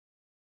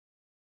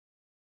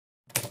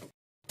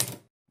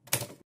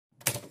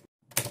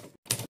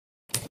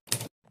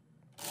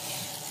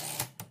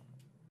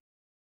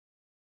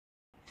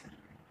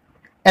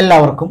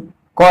എല്ലാവർക്കും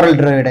കോറൽ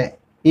ഡ്രോയുടെ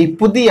ഈ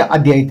പുതിയ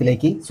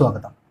അധ്യായത്തിലേക്ക്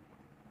സ്വാഗതം.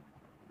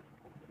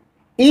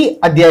 ഈ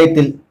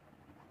അധ്യായത്തിൽ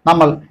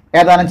നമ്മൾ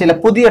ഏതാനും ചില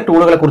പുതിയ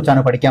ടൂളുകളെ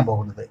കുറിച്ചാണ് പഠിക്കാൻ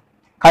പോകുന്നത്.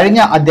 കഴിഞ്ഞ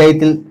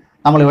അധ്യായത്തിൽ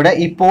നമ്മളിവിടെ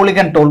ഈ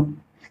പോളിഗൺ ടൂൾ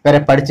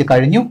വരെ പഠിച്ചു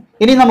കഴിഞ്ഞു.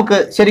 ഇനി നമുക്ക്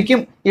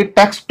ശരിക്കും ഈ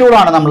ടെക്സ്റ്റ്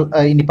ടൂളാണ് നമ്മൾ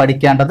ഇനി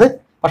പഠിക്കേണ്ടത്.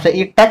 പക്ഷേ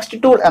ഈ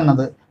ടെക്സ്റ്റ് ടൂൾ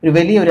എന്നത് ഒരു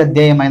വലിയൊരു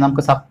അധ്യായമായി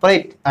നമുക്ക്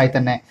സെപ്പറേറ്റ് ആയി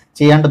തന്നെ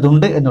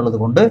ചെയ്യേണ്ടതുണ്ട് എന്നുള്ളത്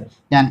കൊണ്ട്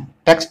ഞാൻ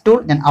ടെക്സ്റ്റ് ടൂൾ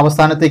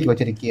അവസാനത്തേക്ക്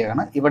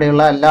വെച്ചിരിക്കുകയാണ്.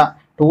 ഇവിടെയുള്ള എല്ലാ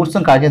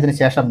ടൂൾസും കഴിഞ്ഞതിന്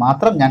ശേഷം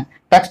മാത്രം ഞാൻ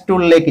ടെക്സ്റ്റ്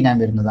ടൂളിലേക്ക് ഞാൻ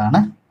വരുന്നതാണ്.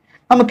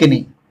 നമുക്കിനി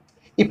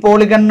ഈ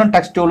പോളിഗണും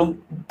ടെക്സ്റ്റ് ടൂളും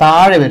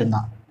താഴെ വരുന്ന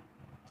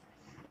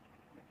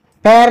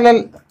പാരലൽ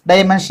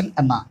ഡൈമെൻഷൻ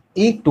എന്ന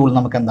ഈ ടൂൾ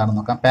നമുക്ക് എന്താണെന്ന്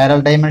നോക്കാം.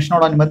 പാരലൽ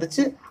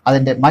ഡൈമെൻഷനോടനുബന്ധിച്ച്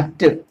അതിൻ്റെ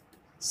മറ്റ്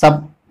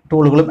സബ്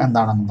ടൂളുകളും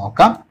എന്താണെന്ന്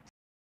നോക്കാം.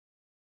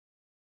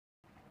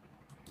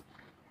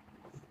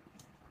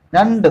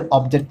 രണ്ട്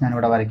ഒബ്ജക്റ്റ്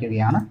ഞാനിവിടെ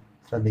വരയ്ക്കുകയാണ്,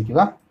 ശ്രദ്ധിക്കുക.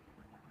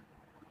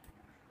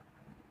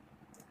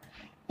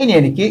 ഇനി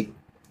എനിക്ക്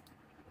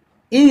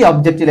ഈ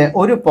ഒബ്ജക്റ്റിലെ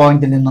ഒരു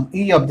പോയിന്റിൽ നിന്നും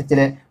ഈ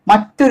ഒബ്ജക്റ്റിലെ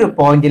മറ്റൊരു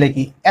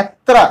പോയിന്റിലേക്ക്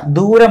എത്ര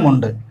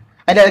ദൂരമുണ്ട്,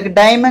 അതിൻ്റെ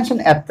ഡൈമെൻഷൻ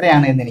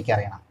എത്രയാണ് എന്ന്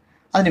എനിക്കറിയണം.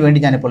 അതിനുവേണ്ടി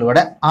ഞാനിപ്പോൾ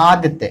ഇവിടെ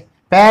ആദ്യത്തെ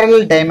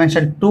പാരലൽ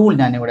ഡൈമെൻഷൻ ടൂൾ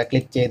ഞാനിവിടെ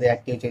ക്ലിക്ക് ചെയ്ത്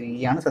ആക്റ്റീവ്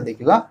ചെയ്യുകയാണ്,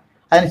 ശ്രദ്ധിക്കുക.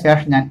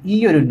 അതിനുശേഷം ഞാൻ ഈ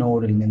ഒരു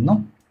നോഡിൽ നിന്നും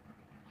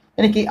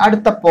എനിക്ക്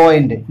അടുത്ത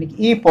പോയിന്റ്, എനിക്ക്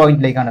ഈ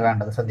പോയിന്റിലേക്കാണ്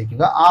വേണ്ടത്,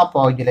 ശ്രദ്ധിക്കുക. ആ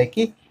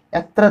പോയിന്റിലേക്ക്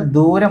എത്ര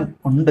ദൂരം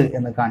ഉണ്ട്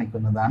എന്ന്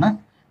കാണിക്കാൻ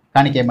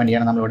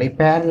വേണ്ടിയാണ് നമ്മളിവിടെ ഈ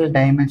പാരലൽ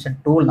ഡൈമെൻഷൻ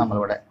ടൂൾ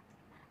നമ്മളിവിടെ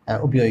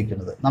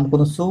ഉപയോഗിക്കുന്നത്.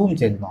 നമുക്കൊന്ന് സൂം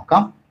ചെയ്ത്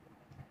നോക്കാം,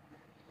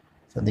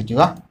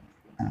 ശ്രദ്ധിക്കുക.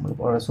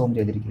 നമ്മളിപ്പോൾ സൂം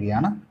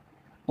ചെയ്തിരിക്കുകയാണ്.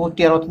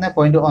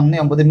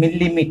 161.19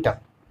 മില്ലിമീറ്റർ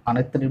ആണ്,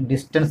 ഇത്രയും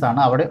ഡിസ്റ്റൻസ് ആണ്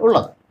അവിടെ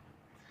ഉള്ളത്.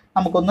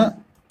 നമുക്കൊന്ന്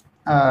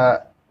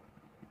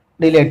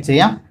ഡിലീറ്റ്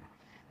ചെയ്യാം.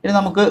 ഇനി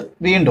നമുക്ക്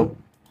വീണ്ടും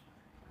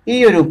ഈ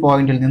ഒരു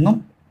പോയിന്റിൽ നിന്നും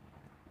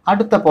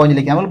അടുത്ത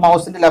പോയിന്റിലേക്ക് നമ്മൾ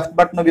മൗസിന്റെ ലെഫ്റ്റ്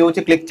ബട്ടൺ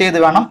ഉപയോഗിച്ച് ക്ലിക്ക് ചെയ്ത്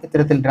വേണം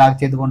ഇത്തരത്തിൽ ഡ്രാഗ്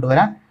ചെയ്ത്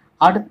കൊണ്ടുവരാൻ.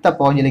 അടുത്ത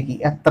പോയിന്റിലേക്ക്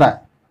എത്ര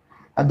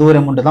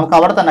ദൂരമുണ്ട് നമുക്ക്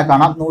അവിടെ തന്നെ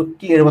കാണാം.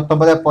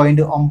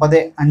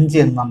 179.95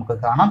 എന്ന് നമുക്ക്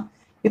കാണാം.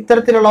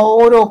 ഇത്തരത്തിലുള്ള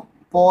ഓരോ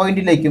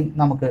പോയിന്റിലേക്കും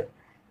നമുക്ക്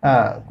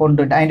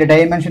അതിൻ്റെ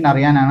ഡൈമെൻഷൻ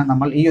അറിയാനാണ്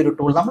നമ്മൾ ഈ ഒരു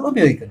ടൂൾ നമ്മൾ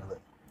ഉപയോഗിക്കുന്നത്.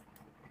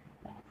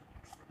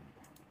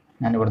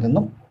 ഞാനിവിടെ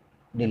നിന്നും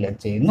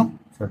ഡിലീറ്റ് ചെയ്യുന്നു,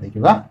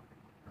 ശ്രദ്ധിക്കുക.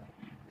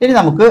 ഇനി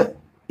നമുക്ക്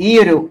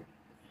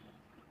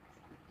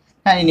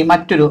ഞാൻ ഇനി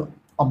മറ്റൊരു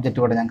ഒബ്ജക്റ്റ്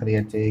കൂടെ ഞാൻ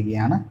ക്രിയേറ്റ്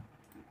ചെയ്യുകയാണ്.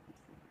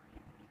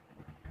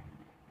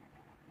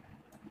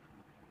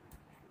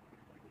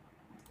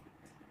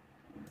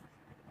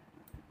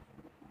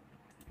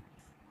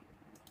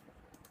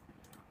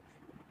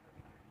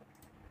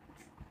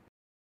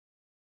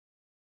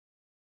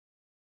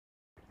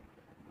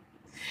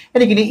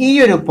 എനിക്കിനി ഈ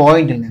ഒരു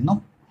പോയിന്റിൽ നിന്നും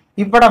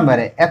ഇവിടം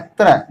വരെ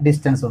എത്ര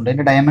ഡിസ്റ്റൻസ് ഉണ്ട്,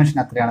 എൻ്റെ ഡയമെൻഷൻ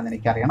എത്രയാണെന്ന്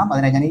എനിക്കറിയണം.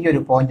 അതിനെ ഞാൻ ഈ ഒരു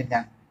പോയിന്റിൽ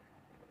ഞാൻ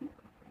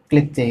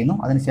ക്ലിക്ക് ചെയ്യുന്നു.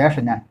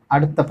 അതിനുശേഷം ഞാൻ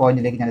അടുത്ത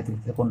പോയിന്റിലേക്ക് ഞാൻ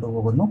തിരിച്ച്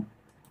കൊണ്ടുപോകുന്നു.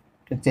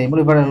 ക്ലിക്ക്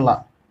ചെയ്യുമ്പോൾ ഇവിടെയുള്ള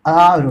ആ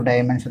ഒരു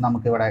ഡയമെൻഷൻ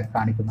നമുക്ക് ഇവിടെ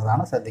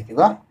കാണിക്കുന്നതാണ്,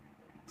 ശ്രദ്ധിക്കുക.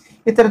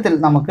 ഇത്തരത്തിൽ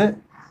നമുക്ക്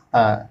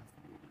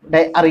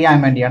അറിയാൻ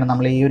വേണ്ടിയാണ്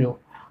നമ്മൾ ഈ ഒരു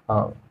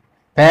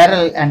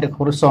parallel and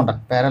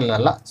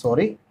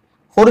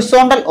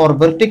horizontal or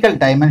vertical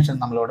dimension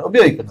നമ്മളിവിടെ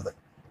ഉപയോഗിക്കുന്നത്.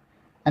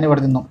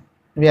 ഞാനിവിടെ നിന്നും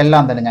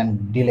ഇവയെല്ലാം തന്നെ ഞാൻ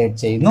ഡിലീറ്റ്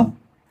ചെയ്യുന്നു.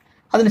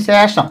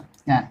 അതിനുശേഷം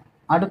ഞാൻ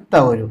അടുത്ത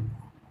ഒരു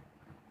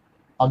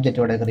ഒബ്ജക്റ്റ്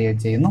ഇവിടെ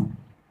ക്രിയേറ്റ് ചെയ്യുന്നു.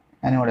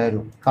 ഞാനിവിടെ ഒരു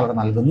കളർ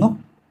നൽകുന്നു.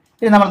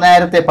 ഇനി നമ്മൾ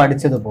നേരത്തെ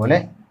പഠിച്ചതുപോലെ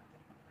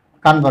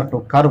കൺവെർട്ട് ടു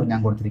കർവ് ഞാൻ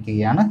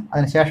കൊടുത്തിരിക്കുകയാണ്.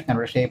 അതിനുശേഷം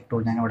ഞാനിവിടെ ഷേപ്പ്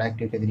ടൂൾ ഞാനിവിടെ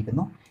ആക്റ്റീവ്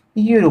ചെയ്തിരിക്കുന്നു.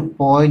 ഈ ഒരു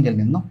പോയിന്റിൽ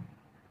നിന്നും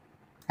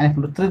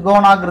ഞാനിപ്പോൾ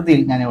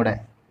ത്രികോണാകൃതിയിൽ ഞാനിവിടെ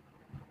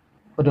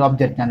ഒരു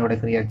ഒബ്ജക്റ്റ് ഞാനിവിടെ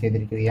ക്രിയേറ്റ്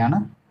ചെയ്തിരിക്കുകയാണ്,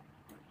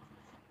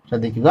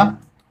 ശ്രദ്ധിക്കുക.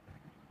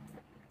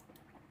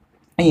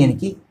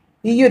 എനിക്ക്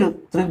ഈ ഒരു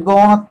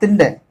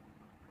ത്രികോണത്തിൻ്റെ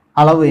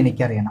അളവ്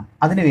എനിക്കറിയണം.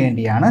 അതിനു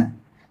വേണ്ടിയാണ്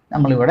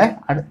നമ്മളിവിടെ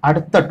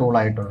അടുത്ത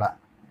ടൂളായിട്ടുള്ള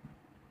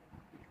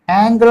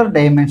ആംഗുലർ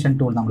ഡൈമെൻഷൻ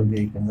ടൂൾ നമ്മൾ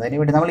ഉപയോഗിക്കുന്നത്.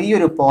 അതിനുവേണ്ടി നമ്മൾ ഈ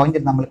ഒരു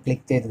പോയിന്റിൽ നമ്മൾ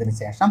ക്ലിക്ക് ചെയ്തതിന്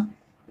ശേഷം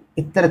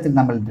ഇത്തരത്തിൽ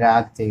നമ്മൾ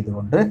ഡ്രാഗ്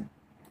ചെയ്തുകൊണ്ട്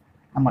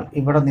നമ്മൾ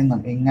ഇവിടെ നിന്നും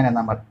ഇങ്ങനെ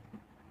നമ്മൾ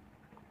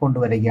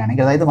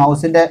കൊണ്ടുവരികയാണെങ്കിൽ, അതായത്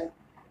മൗസിൻ്റെ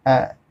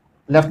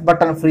ലെഫ്റ്റ്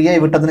ബട്ടൺ ഫ്രീ ആയി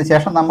വിട്ടതിന്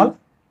ശേഷം നമ്മൾ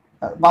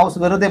മൗസ്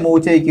വെറുതെ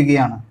മൂവ്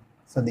ചെയ്യിക്കുകയാണ്,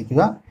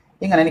 ശ്രദ്ധിക്കുക.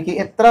 ഇങ്ങനെ എനിക്ക്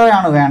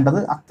എത്രയാണ് വേണ്ടത്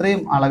അത്രയും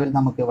അളവിൽ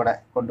നമുക്ക് ഇവിടെ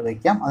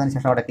കൊണ്ടുവയ്ക്കാം.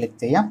 അതിനുശേഷം അവിടെ ക്ലിക്ക്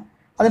ചെയ്യാം.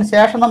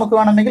 അതിനുശേഷം നമുക്ക്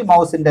വേണമെങ്കിൽ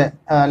മൗസിൻ്റെ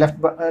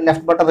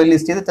ലെഫ്റ്റ് ബട്ടൺ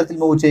റിലീസ് ചെയ്ത് ഇത്തരത്തിൽ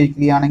മൂവ്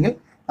ചെയ്യിക്കുകയാണെങ്കിൽ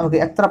നമുക്ക്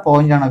എത്ര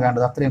പോയിന്റാണ്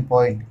വേണ്ടത് അത്രയും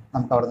പോയിന്റ്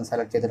നമുക്ക് അവിടെ നിന്ന്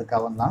സെലക്ട്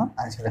ചെയ്തെടുക്കാവുന്നതാണ്.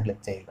 അതിനുശേഷം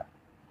ക്ലിക്ക് ചെയ്യുക.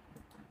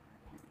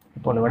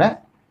 ഇപ്പോൾ ഇവിടെ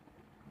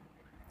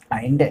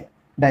അതിൻ്റെ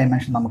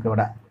ഡയമെൻഷൻ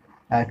നമുക്കിവിടെ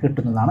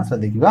കിട്ടുന്നതാണ്,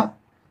 ശ്രദ്ധിക്കുക.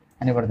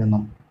 ഞാനിവിടെ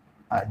നിന്നും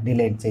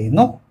ഡിലീറ്റ്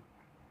ചെയ്യുന്നു.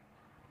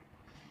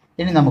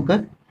 ഇനി നമുക്ക്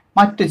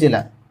മറ്റു ചില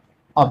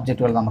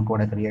ഒബ്ജക്റ്റുകൾ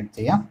നമുക്കിവിടെ ക്രിയേറ്റ്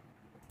ചെയ്യാം.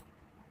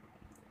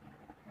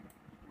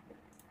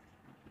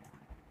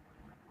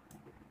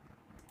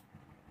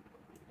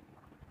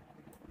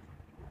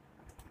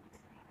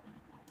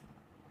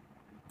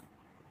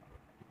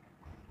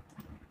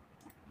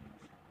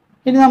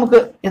 ഇനി നമുക്ക്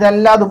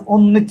ഇതെല്ലാതും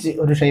ഒന്നിച്ച്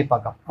ഒരു ഷേപ്പ്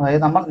ആക്കാം.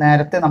 അതായത്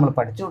നേരത്തെ നമ്മൾ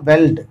പഠിച്ചു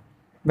വെൽഡ്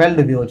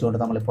ഉപയോഗിച്ചുകൊണ്ട്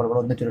നമ്മളിപ്പോൾ ഇവിടെ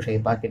ഒന്നിച്ചൊരു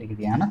ഷേപ്പ്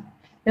ആക്കിയിരിക്കുകയാണ്.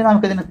 ഇനി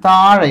നമുക്കിതിന്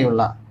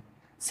താഴെയുള്ള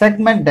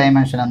സെഗ്മെന്റ്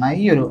ഡയമെൻഷൻ എന്ന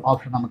ഈ ഒരു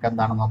ഓപ്ഷൻ നമുക്ക്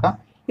എന്താണെന്ന് നോക്കാം.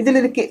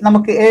 ഇതിലേക്ക്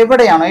നമുക്ക്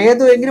എവിടെയാണോ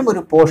ഏതെങ്കിലും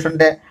ഒരു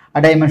പോർഷന്റെ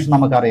ഡയമെൻഷൻ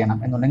നമുക്ക് അറിയണം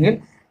എന്നുണ്ടെങ്കിൽ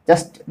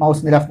ജസ്റ്റ്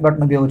മൗസിന്റെ ലെഫ്റ്റ്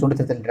ബട്ടൺ ഉപയോഗിച്ചുകൊണ്ട്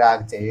ഇത്തരത്തിൽ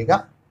ഡ്രാഗ് ചെയ്യുക.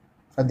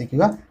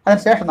 ശ്രദ്ധിക്കുക.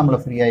 അതിനുശേഷം നമ്മൾ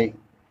ഫ്രീ ആയി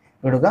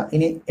വിടുക.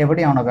 ഇനി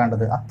എവിടെയാണോ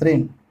വേണ്ടത്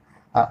അത്രയും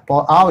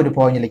ആ ഒരു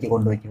പോയിന്റിലേക്ക്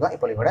കൊണ്ടുവയ്ക്കുക.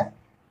 ഇപ്പോൾ ഇവിടെ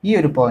ഈ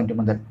ഒരു പോയിന്റ്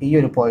മുതൽ ഈ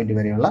ഒരു പോയിന്റ്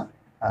വരെയുള്ള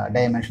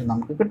ഡയമെൻഷൻ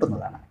നമുക്ക്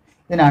കിട്ടുന്നതാണ്.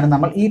 ഇതിനാണ്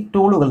നമ്മൾ ഈ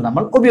ടൂളുകൾ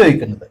നമ്മൾ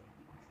ഉപയോഗിക്കുന്നത്.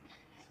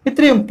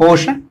 ഇത്രയും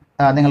പോർഷൻ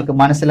നിങ്ങൾക്ക്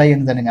മനസ്സിലായി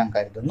എന്ന് തന്നെ ഞാൻ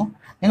കരുതുന്നു.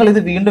 നിങ്ങൾ ഇത്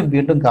വീണ്ടും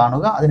വീണ്ടും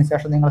കാണുക.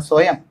 അതിനുശേഷം നിങ്ങൾ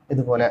സ്വയം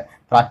ഇതുപോലെ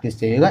പ്രാക്ടീസ്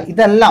ചെയ്യുക.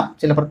 ഇതെല്ലാം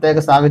ചില പ്രത്യേക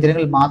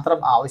സാഹചര്യങ്ങളിൽ മാത്രം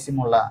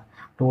ആവശ്യമുള്ള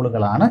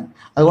ടൂളുകളാണ്.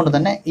 അതുകൊണ്ട്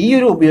തന്നെ ഈ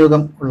ഒരു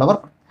ഉപയോഗം ഉള്ളവർ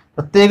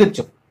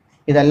പ്രത്യേകിച്ചും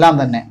ഇതെല്ലാം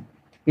തന്നെ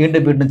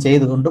വീണ്ടും വീണ്ടും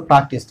ചെയ്തുകൊണ്ട്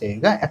പ്രാക്ടീസ്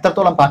ചെയ്യുക.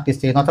 എത്രത്തോളം പ്രാക്ടീസ്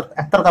ചെയ്യുന്നു,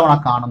 എത്ര തവണ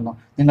കാണുന്നു,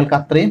 നിങ്ങൾക്ക്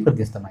അത്രയും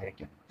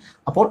ഹൃദ്യസ്ഥമായിരിക്കും.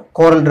 അപ്പോൾ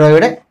കോറൽ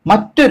ഡ്രോയുടെ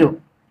മറ്റൊരു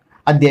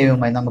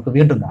അധ്യായവുമായി നമുക്ക്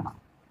വീണ്ടും കാണാം.